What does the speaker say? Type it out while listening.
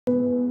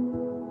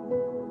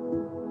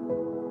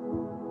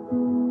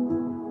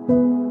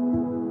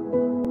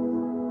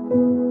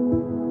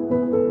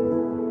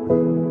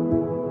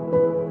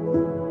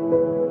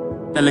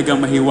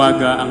talagang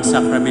mahiwaga ang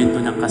sakramento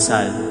ng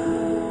kasal.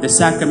 The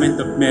sacrament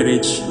of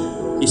marriage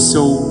is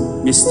so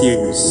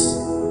mysterious.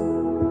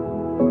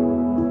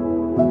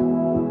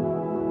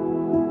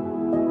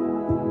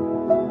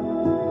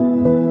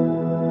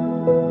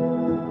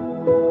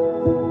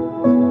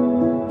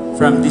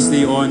 From this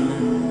day on,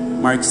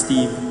 Mark,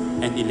 Steve,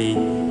 and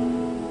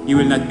Elaine,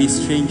 you will not be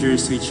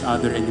strangers to each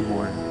other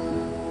anymore,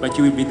 but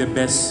you will be the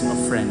best of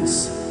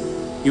friends.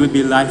 You will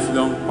be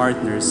lifelong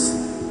partners,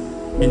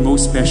 and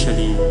most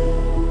especially,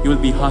 you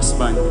will be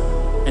husband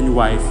and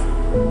wife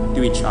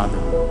to each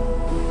other.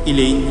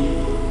 Elaine,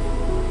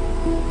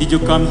 did you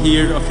come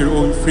here of your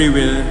own free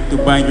will to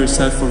bind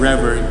yourself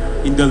forever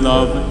in the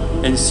love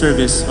and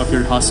service of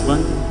your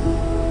husband?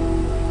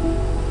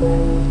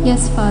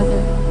 Yes,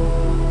 Father.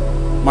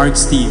 Mark,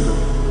 Steve,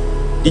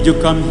 did you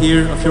come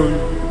here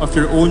of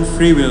your own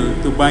free will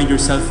to bind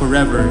yourself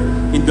forever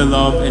in the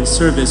love and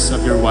service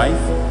of your wife?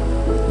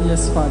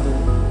 Yes, Father.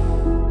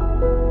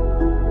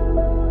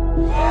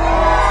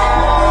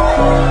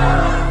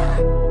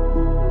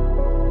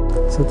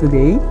 So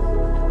today,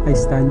 I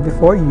stand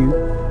before you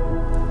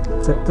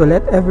to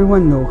let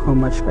everyone know how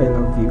much I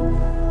love you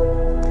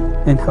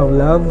and how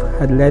love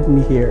had led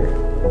me here.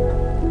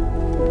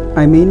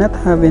 I may not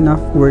have enough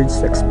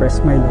words to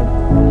express my love.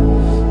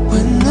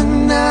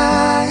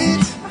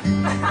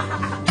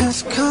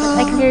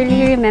 I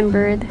clearly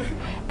remembered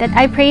that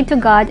I prayed to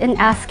God and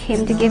asked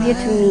Him to give you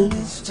to me,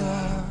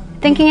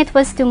 thinking it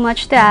was too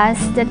much to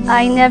ask, that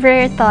I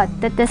never thought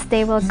that this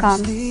day will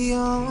come.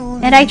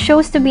 And I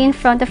chose to be in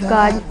front of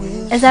God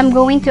as I'm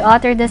going to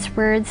utter these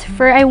words,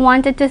 for I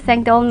wanted to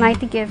thank the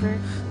Almighty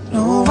Giver.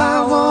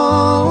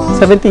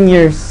 17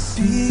 years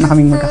na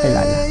kaming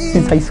magkakilala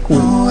since high school.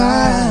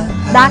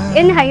 Back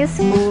in high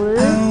school,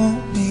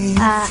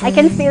 I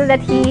can feel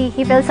that he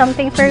feels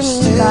something for me,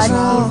 but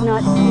he's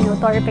not,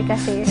 torpe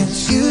kasi at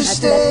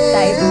that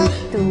time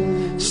to...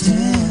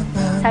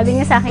 Sabi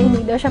niya sa akin,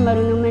 hindi daw siya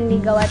marunong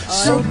manligaw at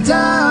all.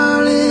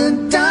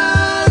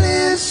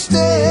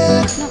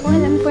 Naku,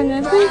 alam ko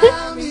na ito.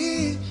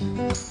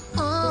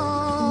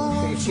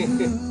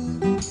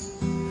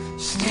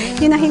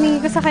 Yun ang hiningi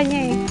ko sa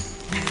kanya eh.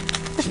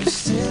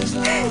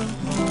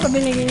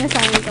 Pabinigay niya sa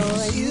akin ito.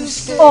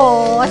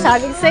 Oo,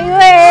 sabi ko sa'yo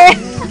eh.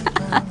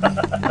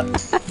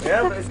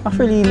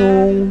 Actually,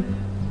 nung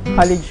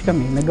college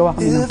kami, nagawa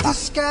kami ng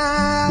pact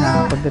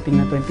na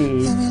pagdating ng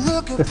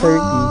 28 to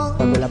 30,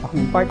 pag wala pa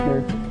kaming partner,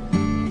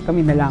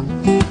 kami na lang.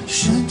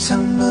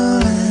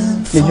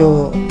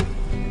 Medyo,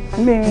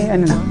 may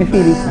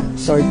feelings na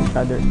towards each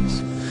other.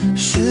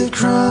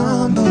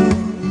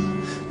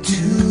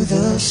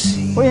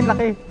 Uy, ang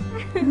laki!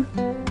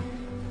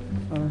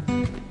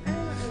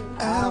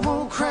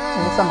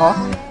 Nalisan ko?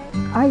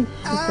 Ay,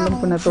 alam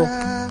ko na to.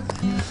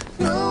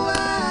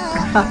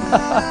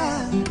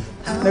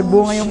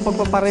 Nagbunga yung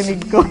pagpaparinig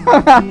ko.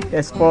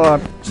 Yes,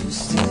 por.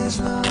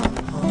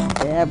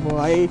 Yeah,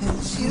 boy.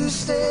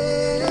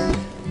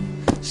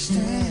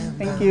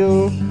 Thank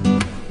you.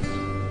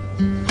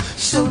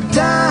 So,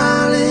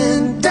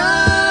 darling,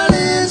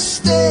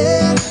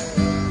 stand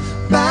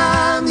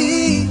by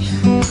me.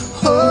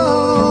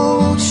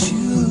 Hold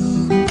you.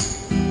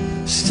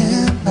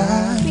 Stand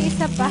by me. May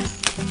isa pa.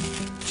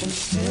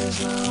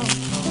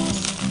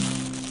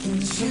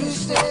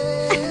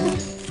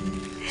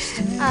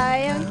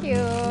 Ay, ang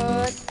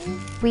cute.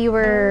 We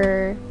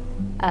were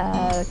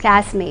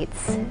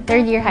classmates,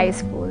 third year high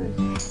school.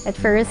 At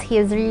first, he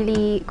is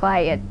really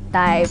quiet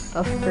type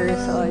of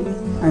person.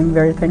 I'm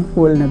very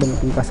thankful na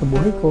dumating ka sa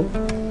buhay ko.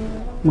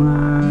 Mga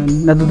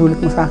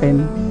nadudulot mo sa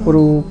akin,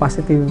 puro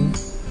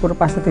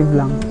positive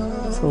lang.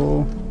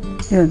 So,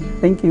 yun,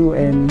 thank you,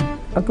 and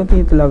I'll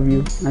continue to love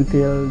you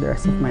until the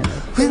rest of my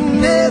life.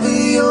 Whenever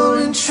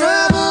you're in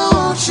trouble,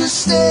 won't you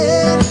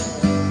stand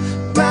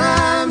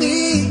by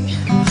me?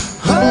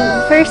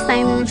 First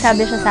time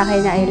sabi siya sa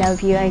akin na I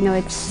love you, I know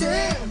it's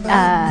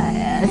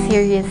a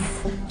serious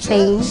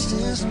thing.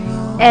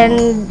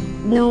 And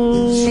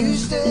nung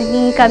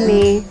naging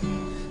kami,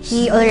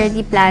 he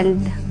already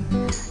planned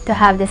to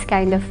have this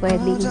kind of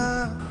wedding.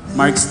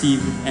 Mark, Steve,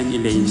 and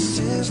Elaine,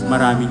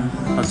 maraming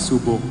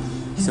pagsubok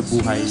sa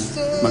buhay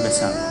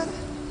mag-asawa.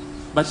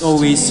 But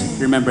always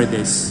remember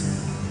this,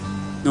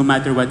 no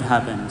matter what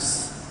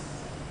happens,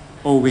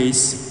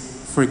 always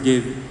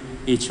forgive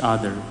each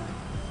other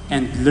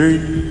and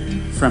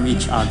learn from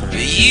each other.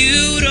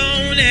 You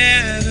don't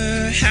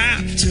ever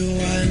have to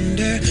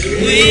wonder.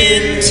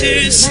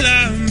 Winter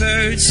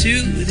slumber to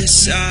the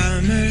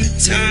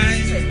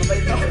summertime.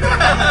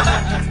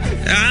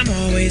 I'm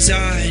always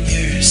on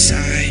your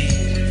side.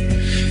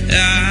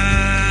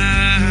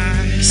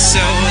 So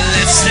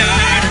let's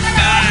start a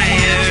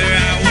fire.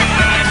 I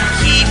wanna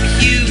keep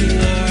you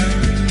warm.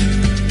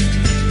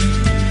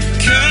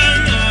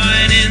 Come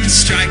on and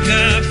strike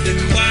up the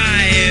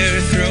choir.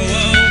 Throw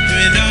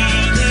open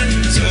all the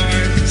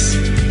doors.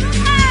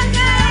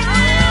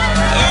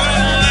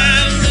 Oh,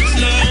 I look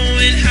low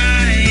and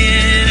high,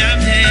 and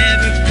I've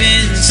never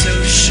been so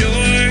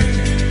sure.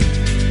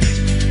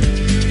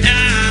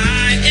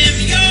 I am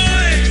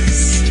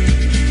yours.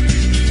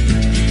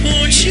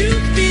 Won't you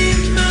be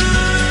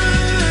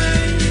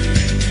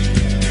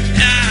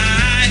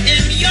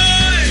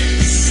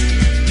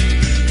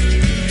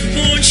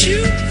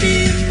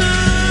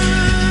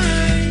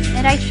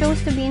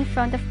to be in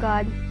front of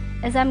God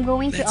as I'm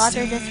going to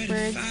utter this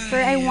word, for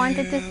I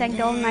wanted to thank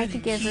the Almighty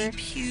Giver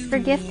for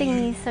gifting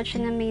me such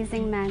an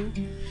amazing man.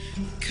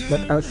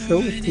 But I'll show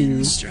it to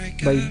you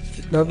by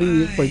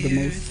loving you for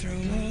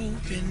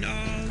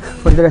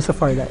the rest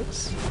of our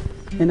lives.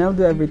 And I'll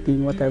do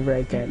everything, whatever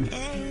I can,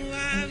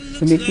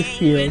 to make you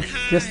feel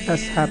just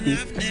as happy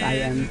as I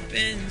am.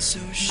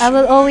 I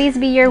will always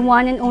be your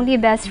one and only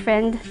best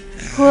friend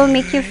who will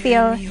make you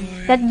feel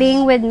that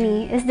being with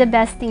me is the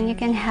best thing you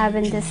can have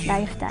in this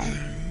lifetime.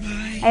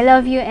 I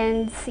love you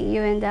and see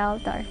you in the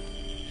altar.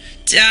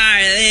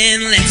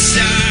 Darling, let's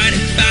start a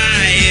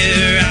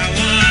fire. I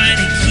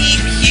wanna keep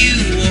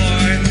you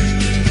warm.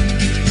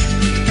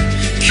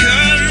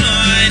 Come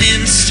on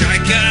and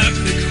strike up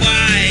the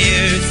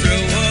choir. Throw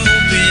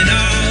open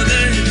all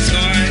the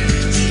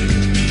doors.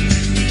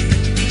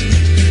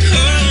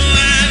 Oh,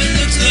 I've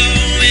looked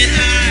low and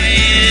high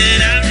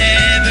and I've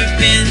never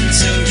been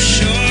so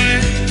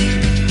sure.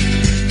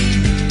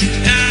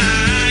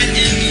 I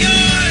am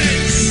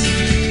yours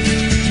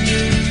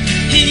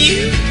and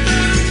you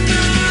are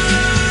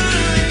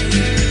mine.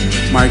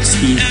 Mark,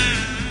 Steve,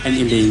 and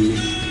Elaine,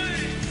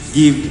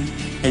 give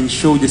and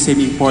show the same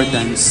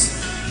importance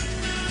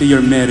to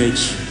your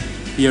marriage,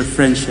 to your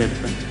friendship,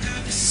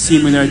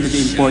 similar to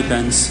the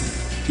importance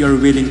you are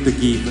willing to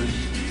give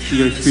to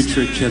your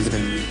future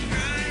children.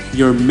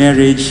 Your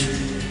marriage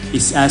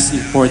is as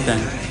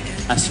important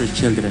as your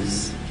children.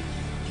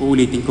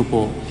 Uulitin ko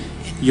po,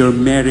 your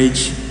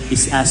marriage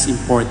is as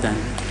important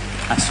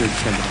as your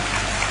children.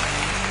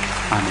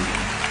 Amen.